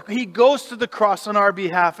will. He goes to the cross on our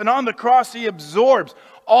behalf, and on the cross he absorbs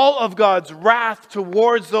all of God's wrath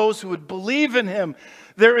towards those who would believe in him.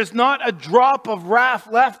 There is not a drop of wrath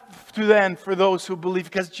left to then for those who believe,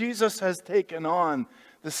 because Jesus has taken on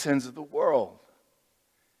the sins of the world.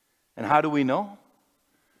 And how do we know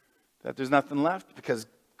that there's nothing left? Because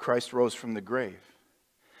Christ rose from the grave.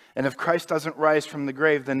 And if Christ doesn't rise from the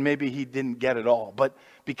grave, then maybe he didn't get it all. But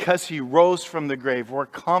because he rose from the grave, we're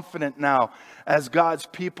confident now as God's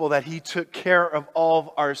people that he took care of all of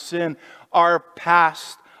our sin, our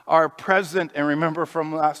past, our present, and remember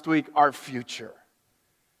from last week, our future.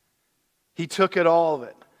 He took it, all of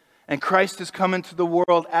it. And Christ has come into the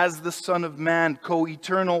world as the Son of Man,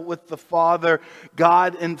 co-eternal with the Father,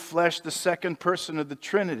 God in flesh, the second person of the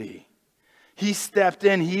Trinity. He stepped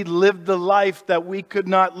in. He lived the life that we could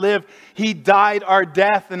not live. He died our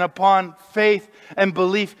death, and upon faith and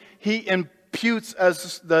belief, He imputes,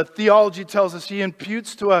 as the theology tells us, He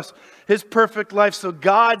imputes to us His perfect life. So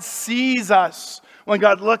God sees us. When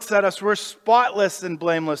God looks at us, we're spotless and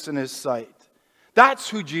blameless in His sight. That's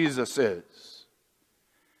who Jesus is.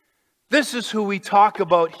 This is who we talk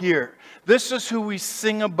about here. This is who we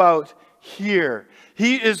sing about here.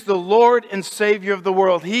 He is the Lord and Savior of the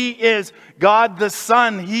world. He is God the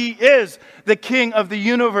Son. He is the King of the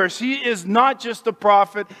universe. He is not just a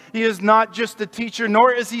prophet. He is not just a teacher,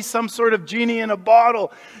 nor is He some sort of genie in a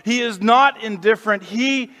bottle. He is not indifferent.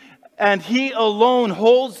 He and He alone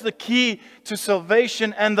holds the key to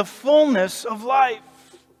salvation and the fullness of life.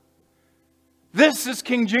 This is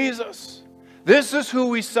King Jesus. This is who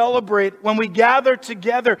we celebrate when we gather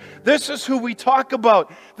together. This is who we talk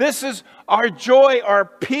about. This is our joy, our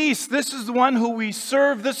peace. This is the one who we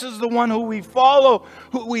serve. This is the one who we follow,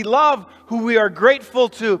 who we love, who we are grateful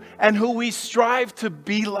to, and who we strive to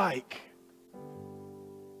be like.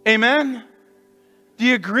 Amen? Do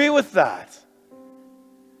you agree with that?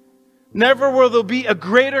 Never will there be a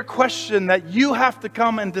greater question that you have to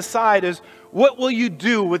come and decide is, what will you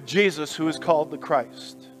do with Jesus who is called the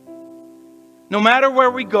Christ? No matter where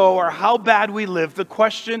we go or how bad we live, the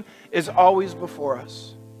question is always before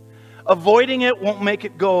us. Avoiding it won't make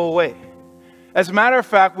it go away. As a matter of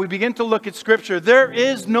fact, we begin to look at Scripture. There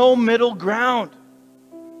is no middle ground.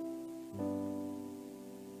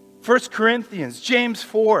 1 Corinthians, James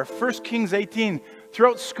 4, 1 Kings 18.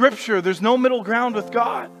 Throughout Scripture, there's no middle ground with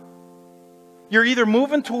God. You're either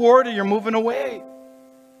moving toward or you're moving away.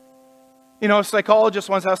 You know, a psychologist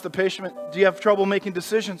once asked the patient, do you have trouble making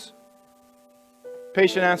decisions?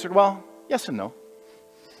 Patient answered, well, yes and no.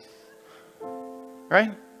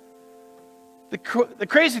 Right? The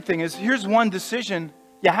crazy thing is, here's one decision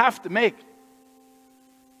you have to make.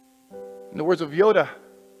 In the words of Yoda,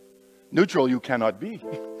 neutral you cannot be.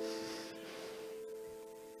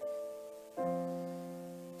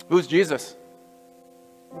 Who's Jesus?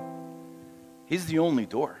 He's the only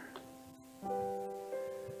door.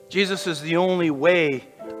 Jesus is the only way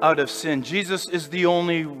out of sin. Jesus is the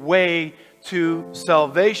only way to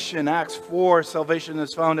salvation. Acts 4, salvation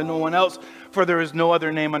is found in no one else, for there is no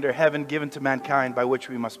other name under heaven given to mankind by which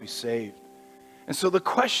we must be saved. And so the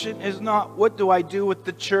question is not, what do I do with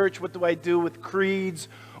the church? What do I do with creeds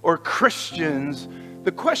or Christians?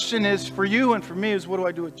 The question is, for you and for me, is what do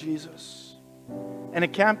I do with Jesus? And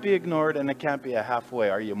it can't be ignored, and it can't be a halfway.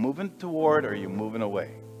 Are you moving toward, or are you moving away?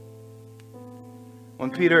 When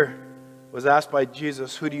Peter was asked by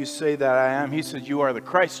Jesus, who do you say that I am? He said, you are the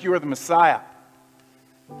Christ, you are the Messiah.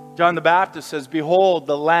 John the Baptist says, behold,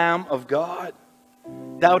 the Lamb of God.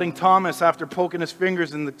 Doubting Thomas, after poking his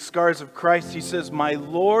fingers in the scars of Christ, he says, my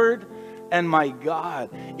Lord and my God.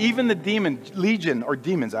 Even the legion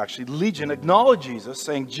acknowledge Jesus,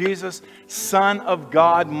 saying, Jesus, Son of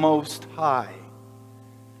God Most High.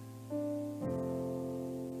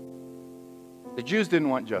 The Jews didn't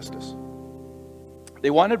want justice. They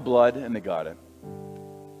wanted blood, and they got it.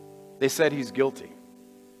 They said he's guilty.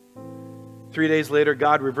 3 days later,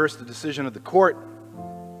 God reversed the decision of the court,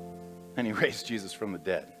 and He raised Jesus from the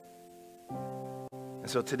dead. And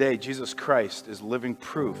so today, Jesus Christ is living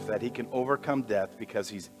proof that He can overcome death because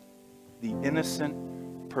He's the innocent,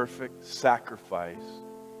 perfect sacrifice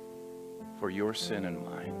for your sin and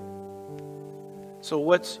mine. So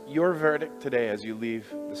what's your verdict today as you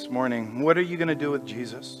leave this morning? What are you going to do with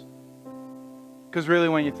Jesus? Because really,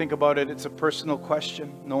 when you think about it, it's a personal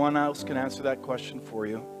question. No one else can answer that question for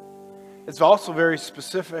you. It's also very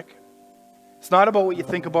specific. It's not about what you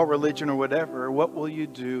think about religion or whatever. What will you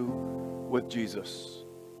do with Jesus?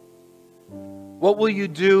 What will you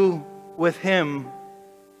do with Him?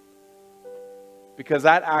 Because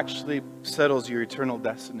that actually settles your eternal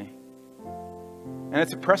destiny. And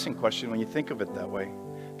it's a pressing question when you think of it that way.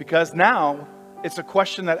 Because now, it's a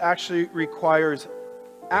question that actually requires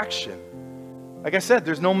action. Like I said,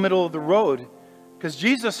 there's no middle of the road, because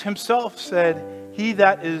Jesus Himself said, he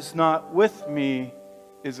that is not with me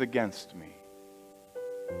is against me.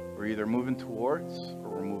 We're either moving towards or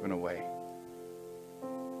we're moving away.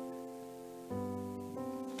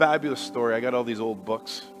 Fabulous story. I got all these old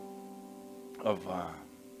books of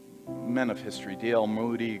men of history. D.L.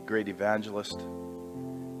 Moody, great evangelist.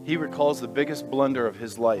 He recalls the biggest blunder of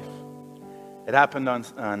his life. It happened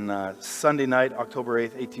on Sunday night, October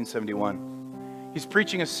 8th, 1871. He's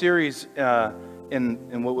preaching a series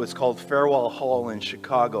in what was called Farewell Hall in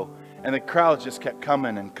Chicago. And the crowds just kept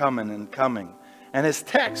coming and coming and coming. And his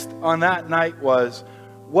text on that night was,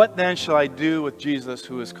 "What then shall I do with Jesus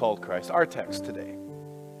who is called Christ?" Our text today.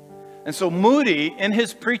 And so Moody, in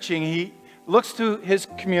his preaching, he looks to his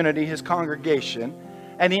community, his congregation,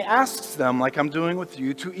 and he asks them, like I'm doing with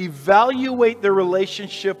you, to evaluate their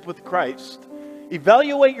relationship with Christ.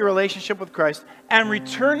 Evaluate your relationship with Christ and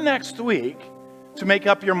return next week to make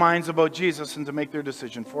up your minds about Jesus and to make their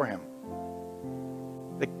decision for him.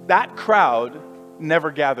 That crowd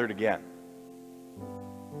never gathered again.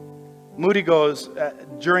 Moody goes,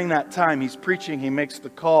 during that time, he's preaching, he makes the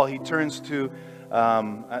call, he turns to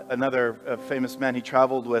another famous man he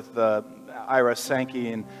traveled with, Ira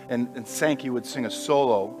Sankey, and Sankey would sing a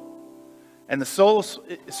solo. And the solo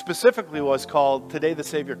specifically was called "Today the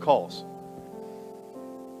Savior Calls."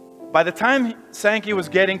 By the time Sankey was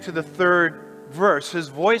getting to the third verse, his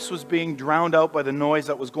voice was being drowned out by the noise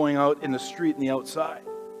that was going out in the street and the outside.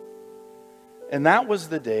 And that was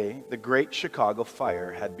the day the Great Chicago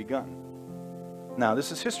Fire had begun. Now,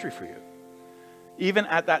 this is history for you. Even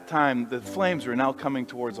at that time, the flames were now coming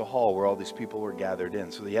towards a hall where all these people were gathered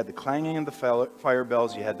in. So you had the clanging of the fire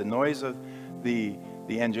bells, you had the noise of the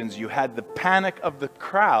engines, you had the panic of the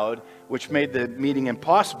crowd, which made the meeting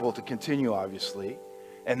impossible to continue, obviously,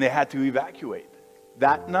 and they had to evacuate.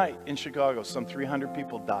 That night in Chicago, some 300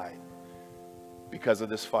 people died because of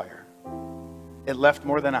this fire. It left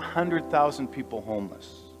more than 100,000 people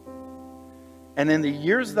homeless. And in the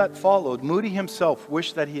years that followed, Moody himself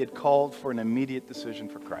wished that he had called for an immediate decision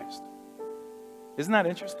for Christ. Isn't that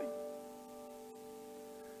interesting?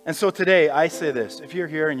 And so today, I say this. If you're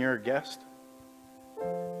here and you're a guest,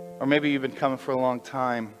 or maybe you've been coming for a long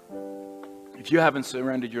time, if you haven't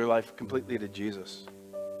surrendered your life completely to Jesus,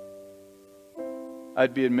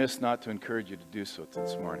 I'd be amiss not to encourage you to do so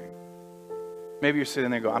this morning. Maybe you're sitting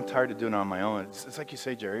there and go, "I'm tired of doing it on my own." It's like you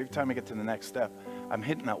say, Jerry, every time I get to the next step, I'm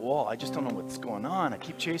hitting that wall. I just don't know what's going on. I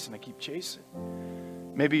keep chasing.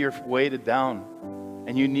 Maybe you're weighted down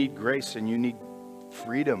and you need grace and you need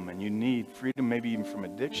freedom, and you need freedom maybe even from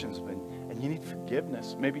addictions, and you need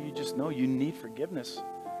forgiveness. Maybe you just know you need forgiveness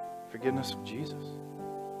of Jesus.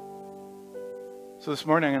 So this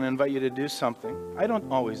morning I'm going to invite you to do something. I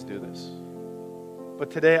don't always do this, but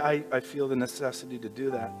today I feel the necessity to do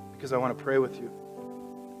that because I want to pray with you.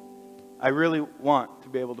 I really want to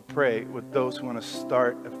be able to pray with those who want to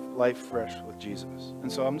start a life fresh with Jesus.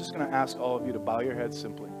 And so I'm just going to ask all of you to bow your heads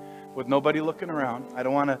simply, with nobody looking around. I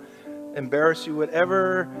don't want to embarrass you,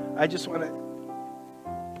 whatever. I just want to,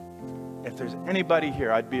 if there's anybody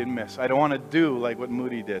here, I'd be amiss. I don't want to do like what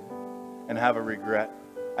Moody did and have a regret.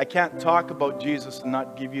 I can't talk about Jesus and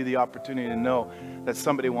not give you the opportunity to know that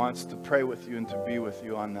somebody wants to pray with you and to be with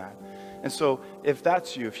you on that. And so if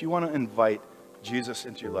that's you, if you want to invite Jesus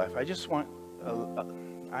into your life, I just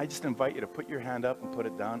invite you to put your hand up and put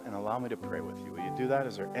it down and allow me to pray with you. Will you do that?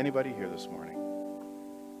 Is there anybody here this morning?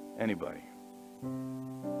 Anybody?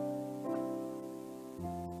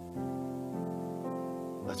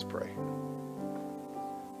 Let's pray.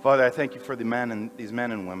 Father, I thank you for these men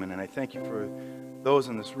and women, and I thank you for those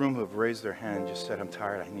in this room who have raised their hand and just said, "I'm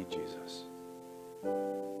tired, I need Jesus."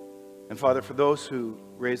 And Father, for those who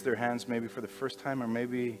raised their hands maybe for the first time or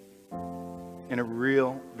maybe in a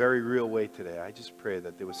real, very real way today, I just pray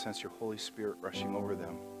that they would sense your Holy Spirit rushing over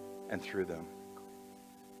them and through them.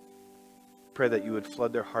 Pray that you would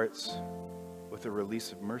flood their hearts with a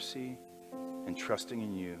release of mercy and trusting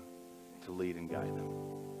in you to lead and guide them.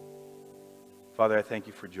 Father, I thank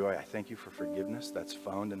you for joy. I thank you for forgiveness that's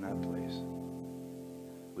found in that place.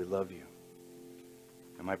 We love you.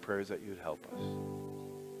 And my prayer is that you would help us.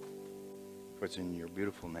 For it's in your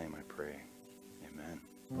beautiful name I pray. Amen.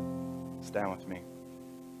 Stand with me.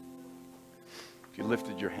 If you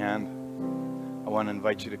lifted your hand, I want to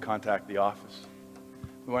invite you to contact the office.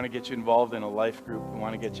 We want to get you involved in a life group. We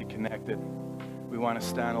want to get you connected. We want to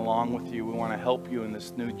stand along with you. We want to help you in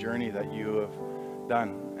this new journey that you have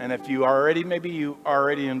done. And if you are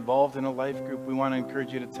already involved in a life group, we want to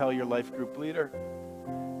encourage you to tell your life group leader,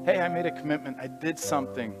 "Hey, I made a commitment. I did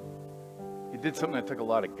something. You did something that took a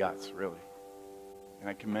lot of guts, really. And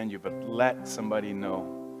I commend you, but let somebody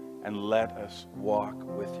know and let us walk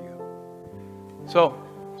with you." So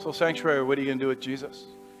Sanctuary, what are you going to do with Jesus?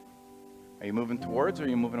 Are you moving towards or are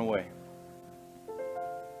you moving away?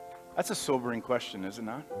 That's a sobering question, is it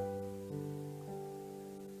not?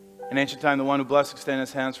 In ancient time, the one who blessed extended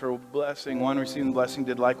his hands for a blessing. One receiving the blessing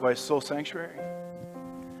did likewise. Soul Sanctuary,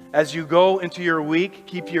 as you go into your week,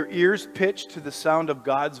 keep your ears pitched to the sound of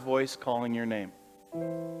God's voice calling your name.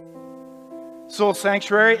 Soul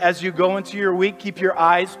Sanctuary, as you go into your week, keep your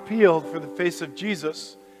eyes peeled for the face of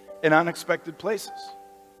Jesus in unexpected places.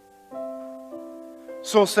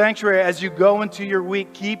 Soul Sanctuary, as you go into your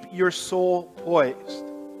week, keep your soul poised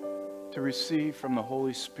to receive from the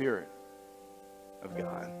Holy Spirit of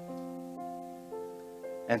God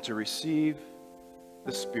and to receive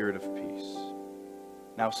the Spirit of peace.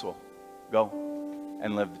 Now, soul, go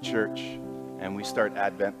and live the church, and we start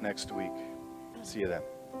Advent next week. See you then.